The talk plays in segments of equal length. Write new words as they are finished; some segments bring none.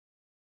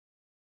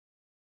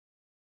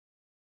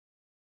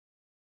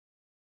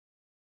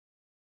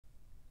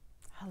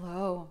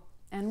Hello,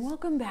 and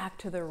welcome back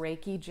to the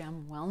Reiki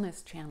Gem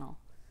Wellness channel.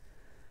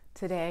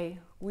 Today,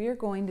 we are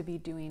going to be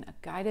doing a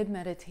guided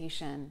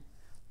meditation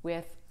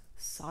with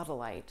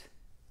Sodalite,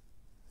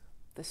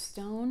 the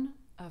stone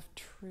of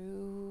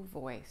true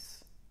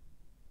voice.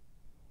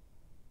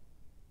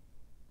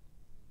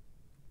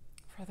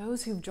 For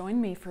those who've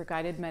joined me for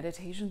guided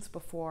meditations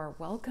before,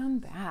 welcome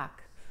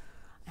back.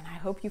 And I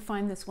hope you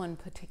find this one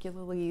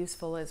particularly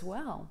useful as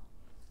well.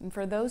 And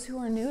for those who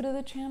are new to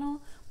the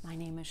channel, my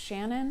name is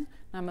Shannon.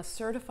 I'm a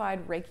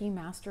certified Reiki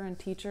master and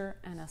teacher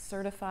and a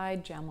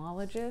certified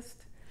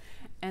gemologist.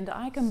 And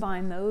I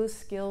combine those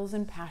skills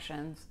and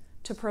passions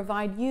to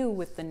provide you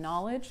with the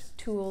knowledge,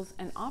 tools,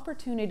 and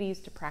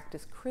opportunities to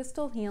practice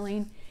crystal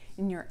healing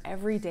in your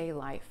everyday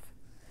life.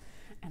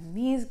 And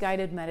these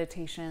guided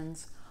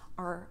meditations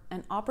are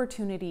an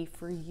opportunity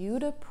for you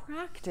to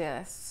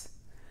practice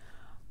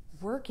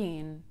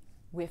working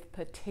with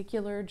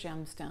particular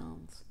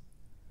gemstones.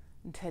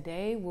 And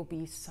today will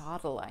be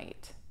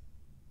Sodalite.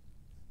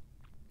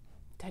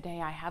 Today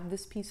I have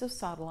this piece of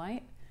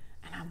Sodalite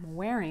and I'm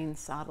wearing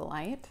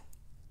Sodalite.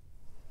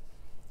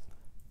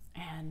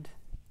 And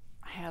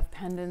I have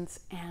pendants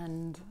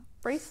and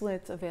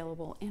bracelets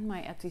available in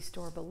my Etsy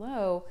store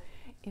below.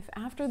 If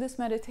after this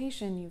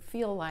meditation you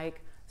feel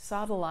like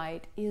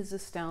Sodalite is a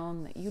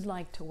stone that you'd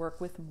like to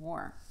work with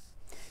more,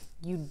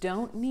 you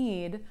don't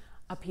need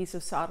a piece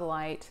of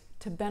Sodalite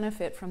to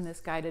benefit from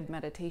this guided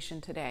meditation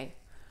today.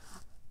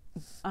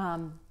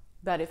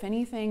 But if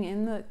anything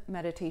in the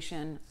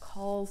meditation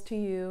calls to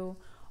you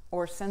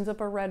or sends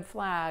up a red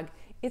flag,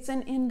 it's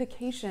an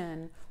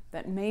indication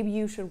that maybe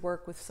you should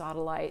work with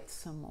Sodalite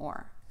some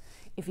more.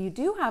 If you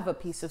do have a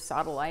piece of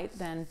Sodalite,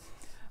 then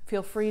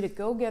feel free to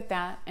go get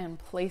that and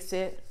place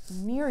it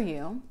near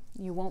you.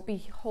 You won't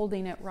be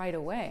holding it right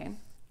away.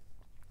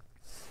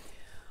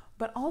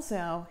 But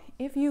also,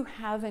 if you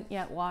haven't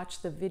yet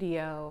watched the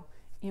video,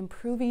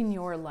 Improving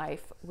Your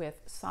Life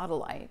with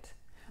Sodalite,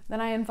 then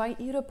I invite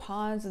you to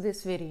pause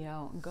this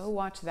video and go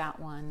watch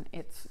that one.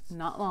 It's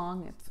not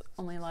long, it's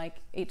only like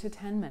 8 to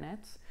 10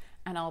 minutes,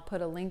 and I'll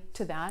put a link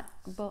to that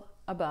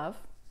above.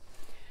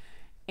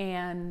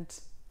 And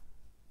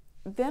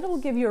that'll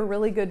give you a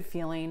really good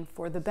feeling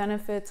for the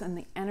benefits and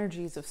the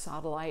energies of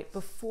Sodalite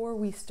before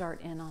we start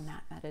in on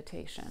that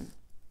meditation.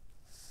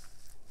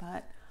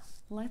 But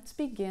let's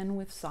begin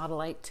with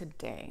Sodalite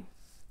today.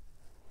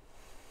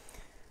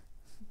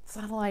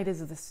 Sodalite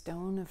is the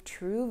stone of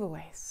true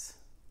voice.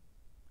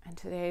 And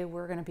today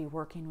we're going to be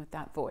working with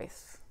that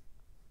voice.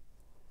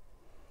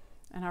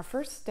 And our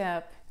first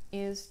step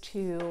is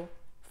to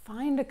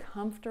find a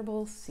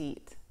comfortable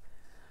seat.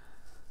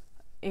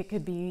 It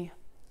could be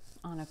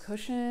on a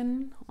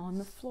cushion, on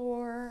the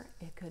floor.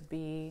 It could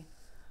be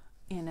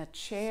in a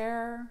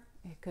chair.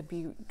 It could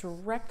be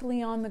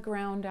directly on the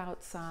ground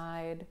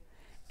outside.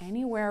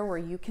 Anywhere where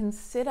you can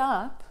sit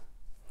up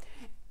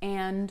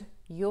and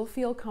you'll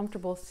feel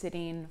comfortable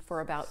sitting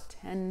for about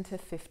 10 to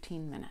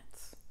 15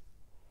 minutes.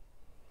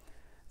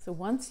 So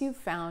once you've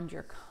found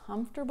your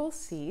comfortable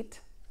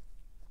seat,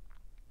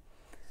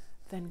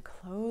 then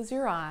close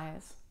your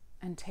eyes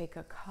and take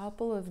a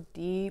couple of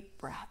deep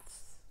breaths.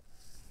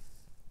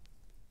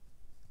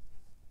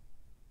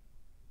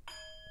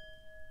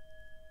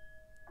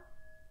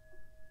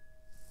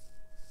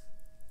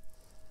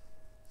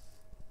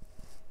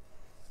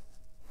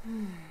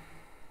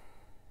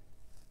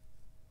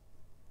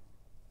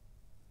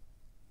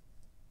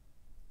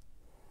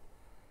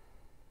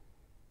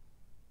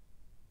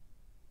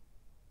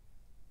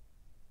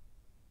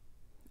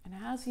 And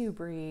as you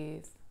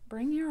breathe,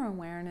 bring your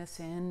awareness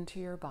into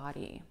your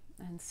body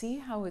and see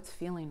how it's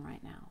feeling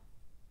right now.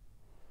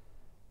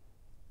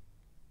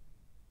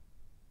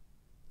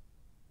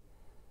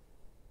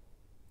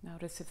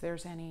 Notice if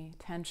there's any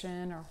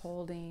tension or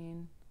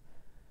holding.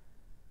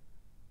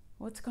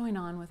 What's going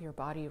on with your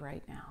body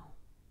right now?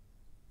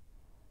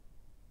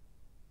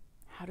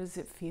 How does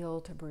it feel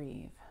to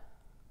breathe?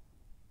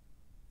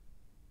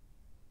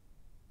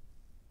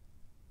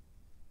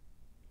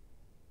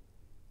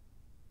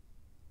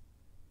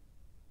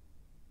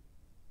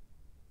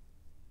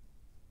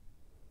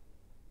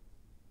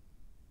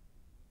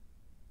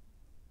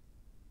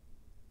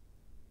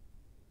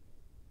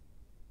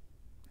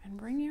 And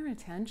bring your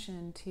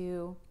attention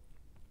to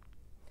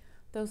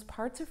those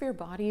parts of your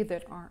body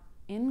that are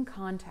in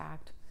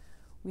contact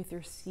with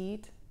your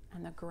seat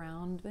and the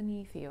ground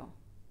beneath you.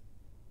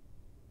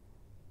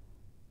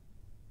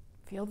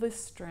 Feel the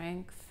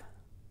strength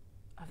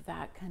of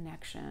that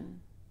connection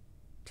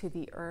to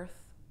the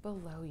earth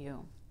below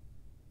you.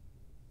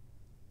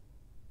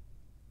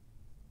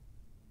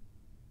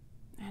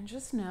 And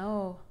just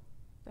know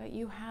that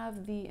you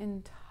have the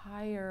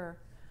entire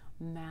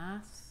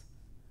mass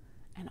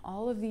and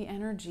all of the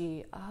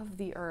energy of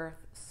the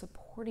earth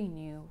supporting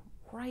you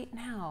right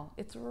now.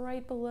 It's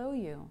right below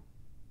you.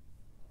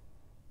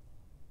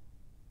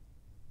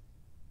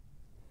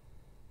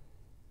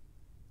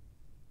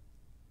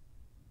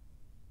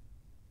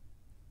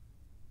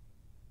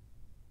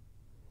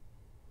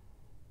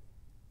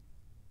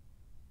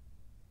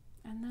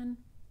 And then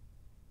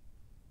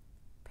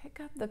pick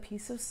pick up the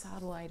piece of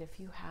sodalite if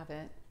you have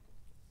it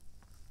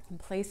and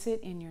place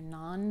it in your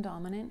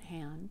non-dominant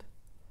hand.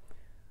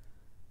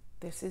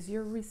 This is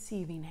your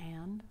receiving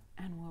hand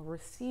and will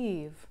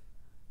receive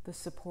the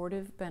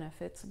supportive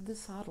benefits of the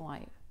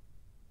sodalite.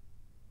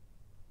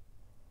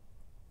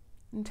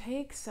 And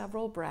take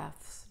several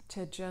breaths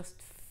to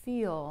just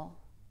feel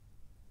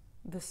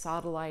the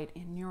sodalite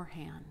in your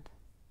hand.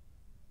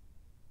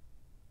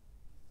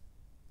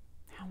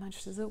 How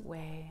much does it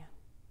weigh?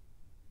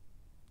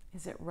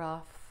 Is it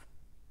rough,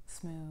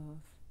 smooth?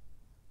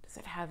 Does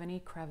it have any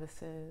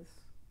crevices?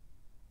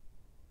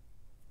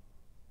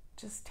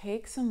 Just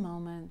take some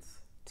moments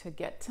to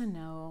get to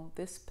know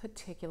this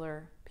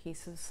particular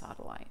piece of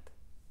sodalite.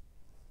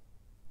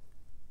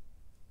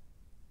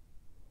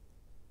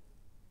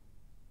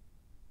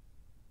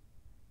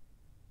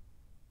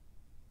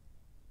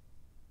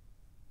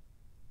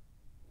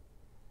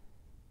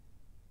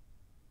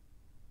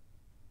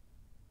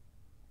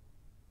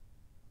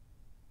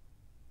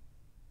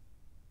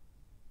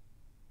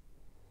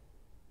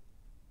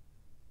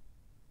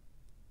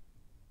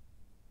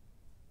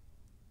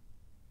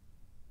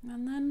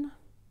 And then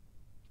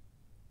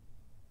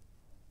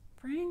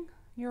bring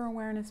your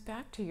awareness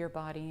back to your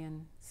body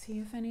and see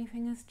if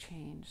anything has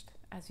changed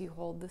as you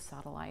hold the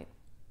sodalite.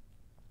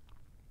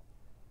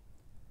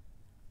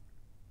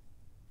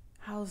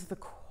 How's the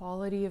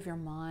quality of your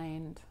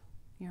mind,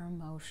 your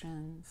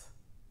emotions,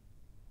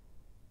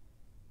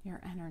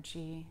 your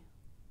energy?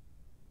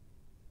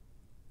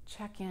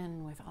 Check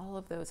in with all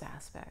of those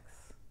aspects.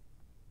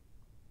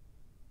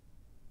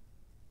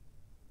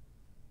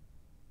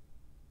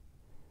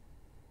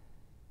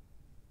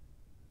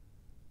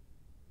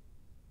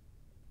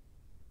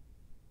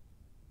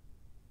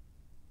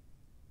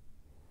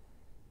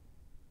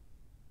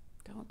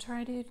 Don't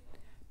try to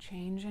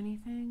change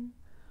anything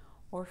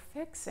or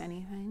fix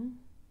anything.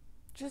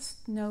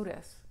 Just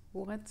notice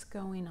what's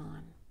going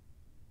on.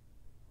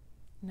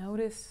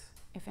 Notice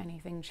if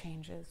anything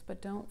changes, but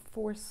don't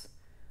force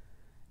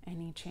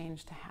any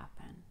change to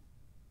happen.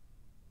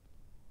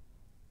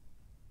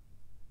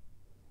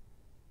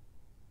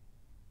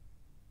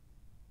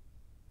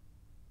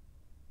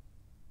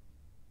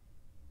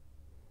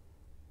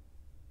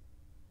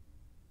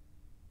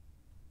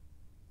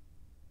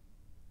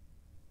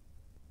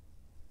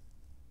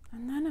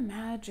 And then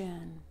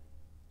imagine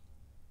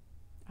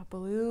a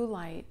blue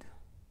light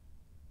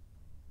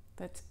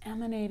that's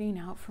emanating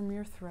out from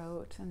your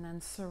throat and then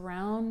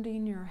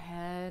surrounding your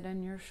head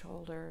and your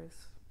shoulders.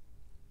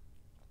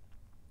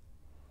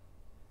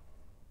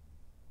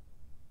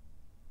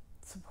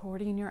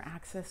 Supporting your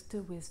access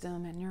to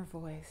wisdom and your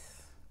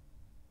voice.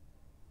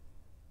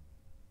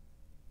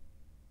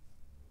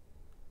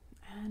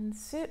 And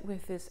sit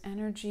with this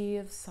energy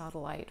of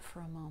sodalite for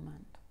a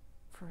moment,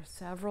 for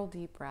several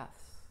deep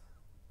breaths.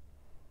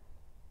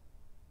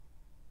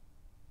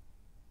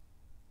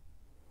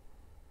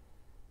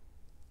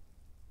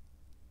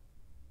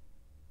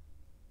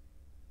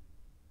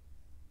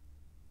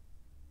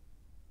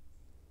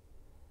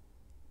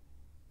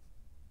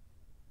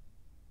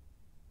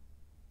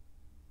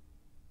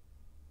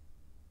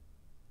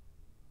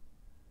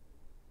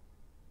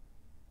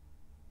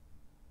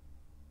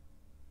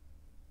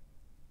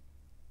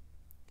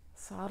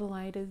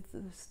 Sodalite is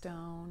the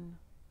stone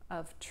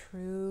of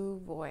true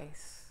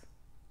voice.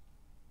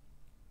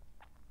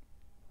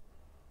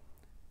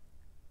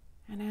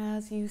 And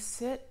as you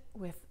sit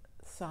with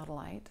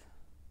sodalite,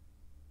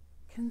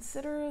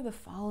 consider the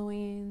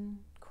following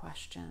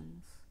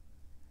questions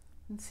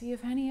and see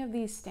if any of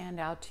these stand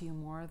out to you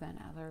more than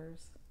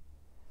others.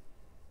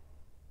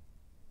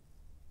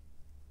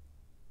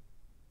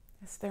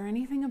 Is there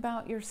anything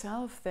about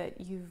yourself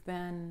that you've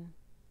been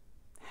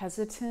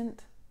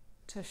hesitant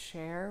to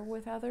share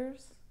with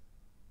others?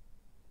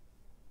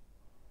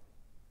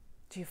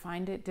 Do you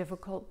find it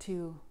difficult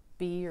to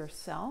be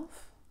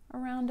yourself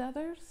around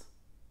others?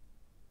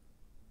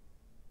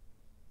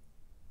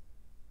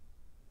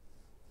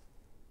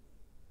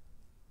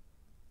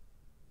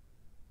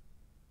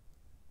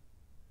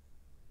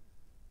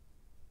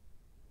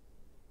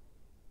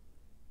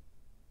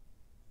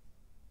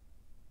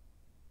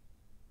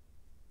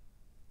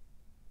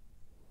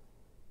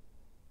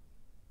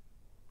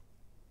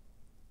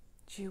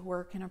 Do you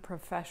work in a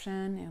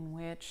profession in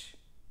which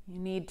you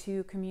need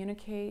to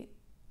communicate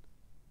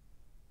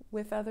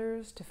with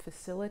others to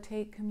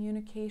facilitate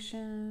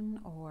communication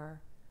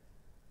or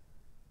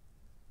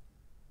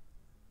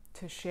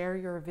to share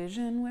your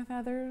vision with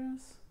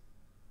others?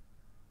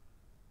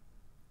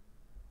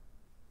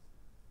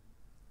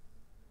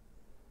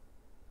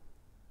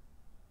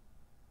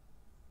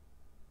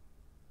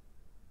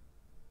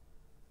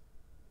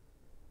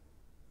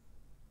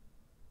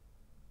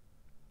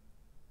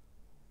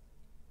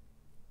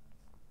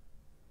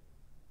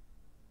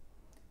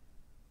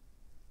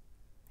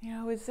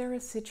 Is there a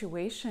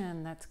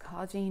situation that's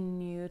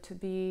causing you to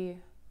be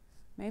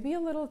maybe a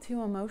little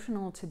too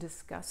emotional to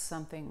discuss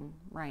something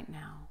right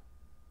now?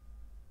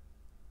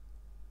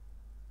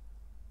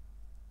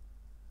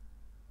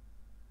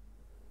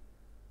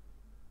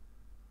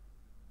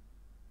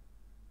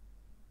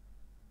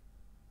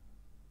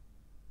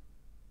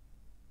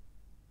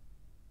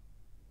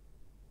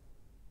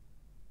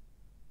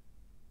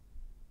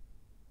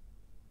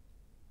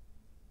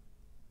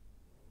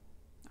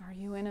 Are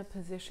you in a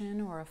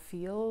position or a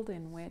field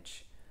in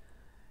which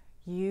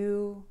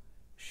you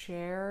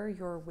share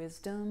your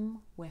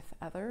wisdom with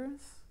others?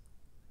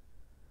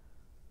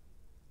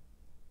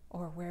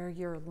 Or where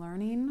you're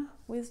learning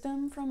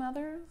wisdom from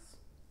others?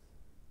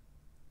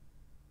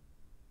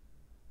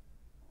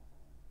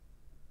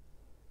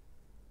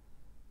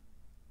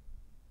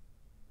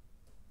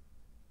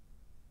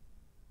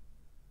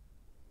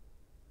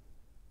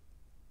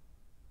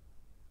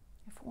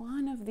 If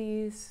one of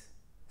these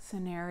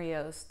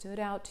scenarios stood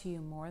out to you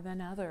more than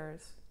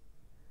others,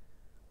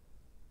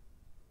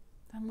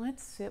 then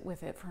let's sit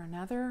with it for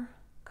another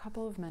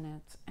couple of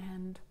minutes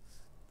and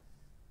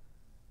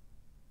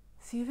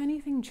see if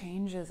anything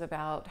changes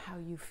about how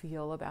you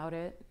feel about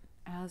it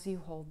as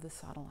you hold the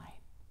Sodalite.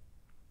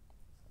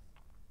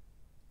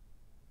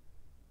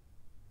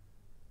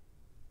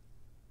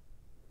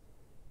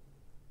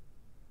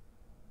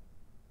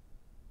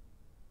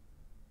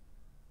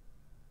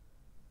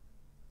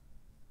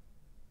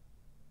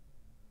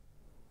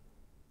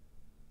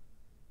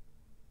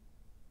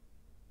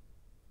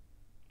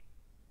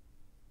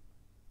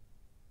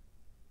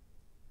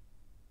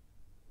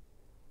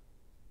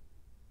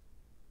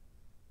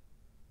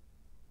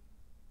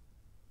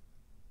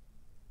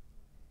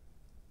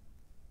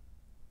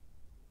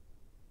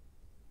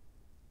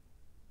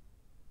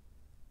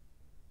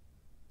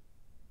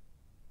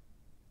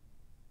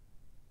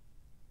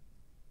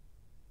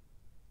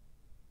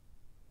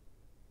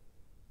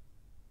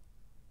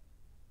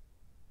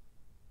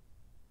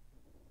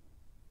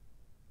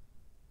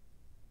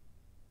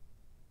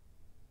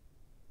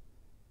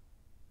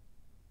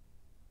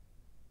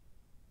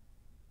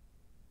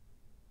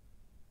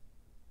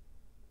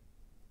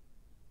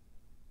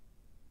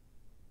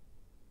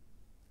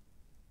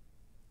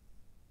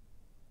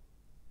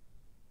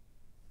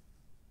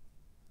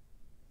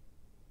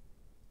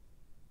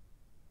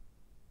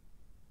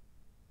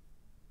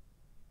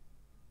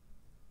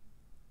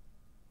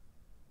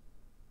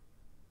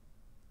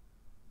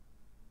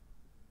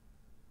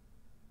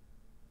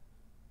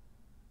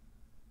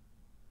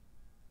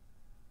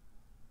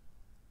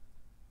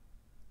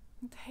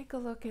 Take a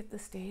look at the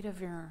state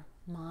of your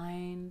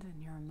mind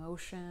and your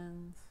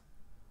emotions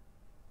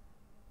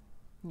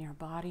and your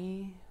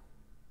body.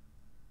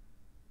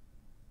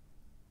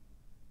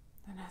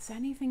 And has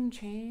anything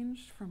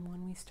changed from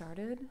when we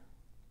started?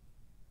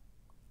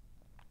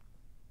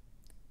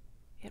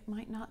 It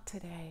might not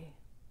today.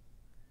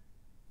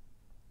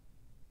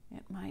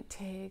 It might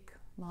take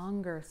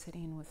longer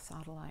sitting with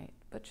Sodalite,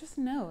 but just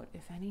note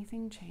if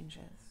anything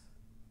changes.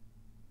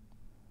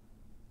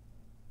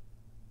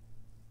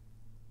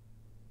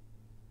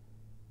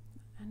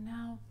 And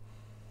now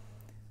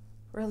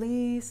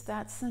release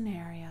that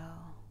scenario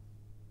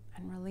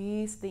and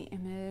release the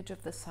image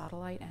of the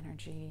Sodalite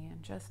energy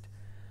and just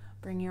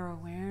bring your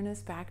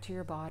awareness back to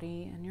your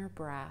body and your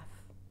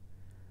breath.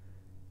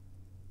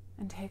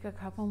 And take a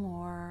couple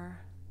more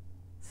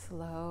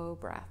slow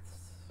breaths.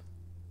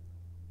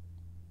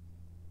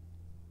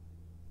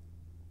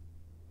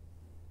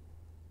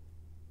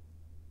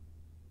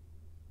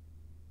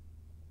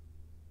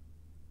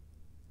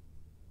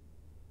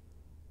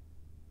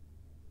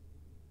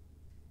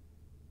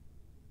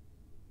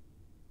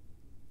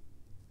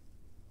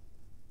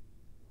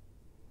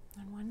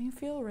 And when you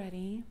feel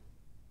ready,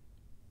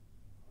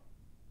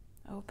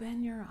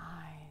 open your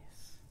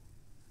eyes.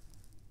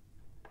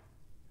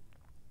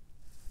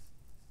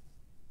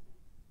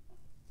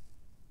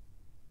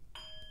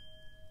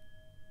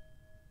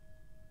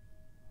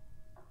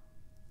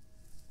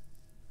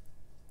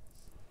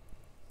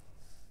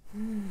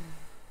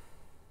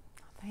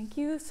 Thank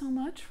you so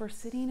much for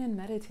sitting in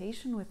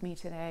meditation with me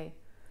today.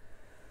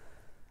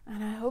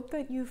 And I hope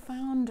that you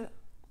found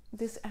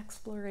this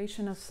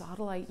exploration of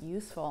Sodalite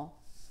useful.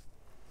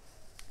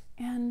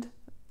 And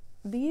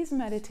these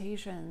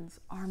meditations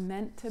are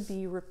meant to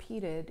be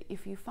repeated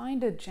if you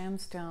find a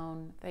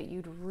gemstone that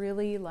you'd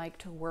really like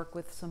to work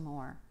with some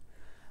more.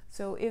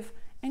 So if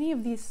any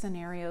of these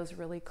scenarios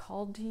really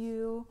called to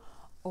you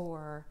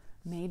or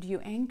made you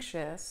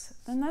anxious,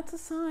 then that's a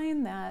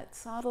sign that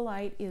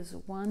Sodalite is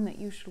one that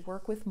you should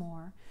work with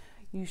more.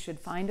 You should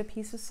find a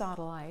piece of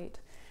Sodalite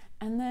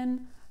and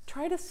then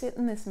try to sit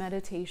in this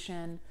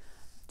meditation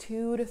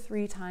 2 to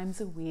 3 times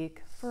a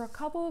week for a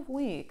couple of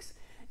weeks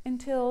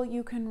until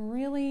you can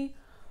really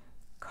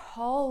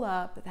call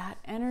up that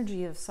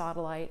energy of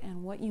Sodalite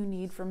and what you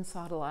need from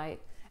Sodalite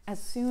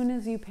as soon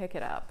as you pick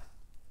it up.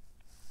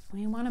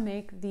 We want to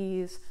make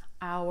these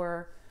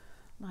our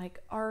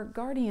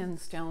guardian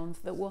stones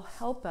that will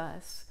help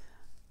us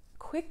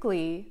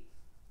quickly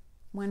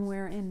when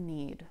we're in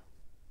need.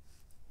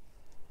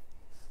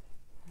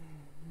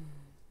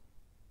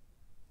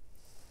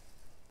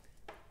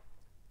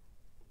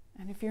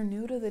 And if you're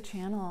new to the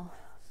channel,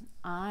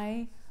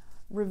 I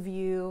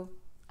review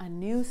a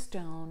new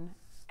stone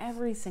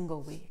every single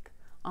week.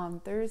 On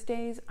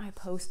Thursdays, I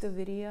post a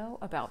video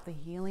about the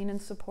healing and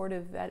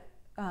supportive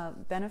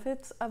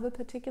benefits of a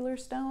particular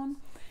stone.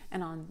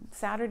 And on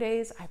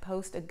Saturdays, I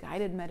post a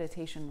guided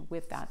meditation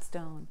with that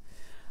stone.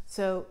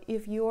 So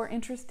if you're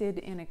interested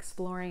in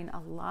exploring a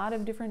lot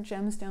of different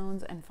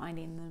gemstones and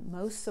finding the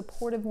most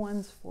supportive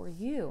ones for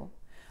you,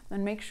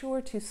 then make sure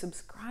to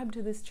subscribe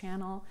to this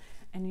channel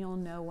and you'll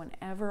know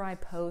whenever I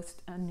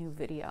post a new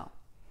video.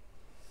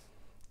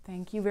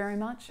 Thank you very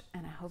much,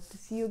 and I hope to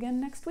see you again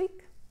next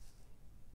week.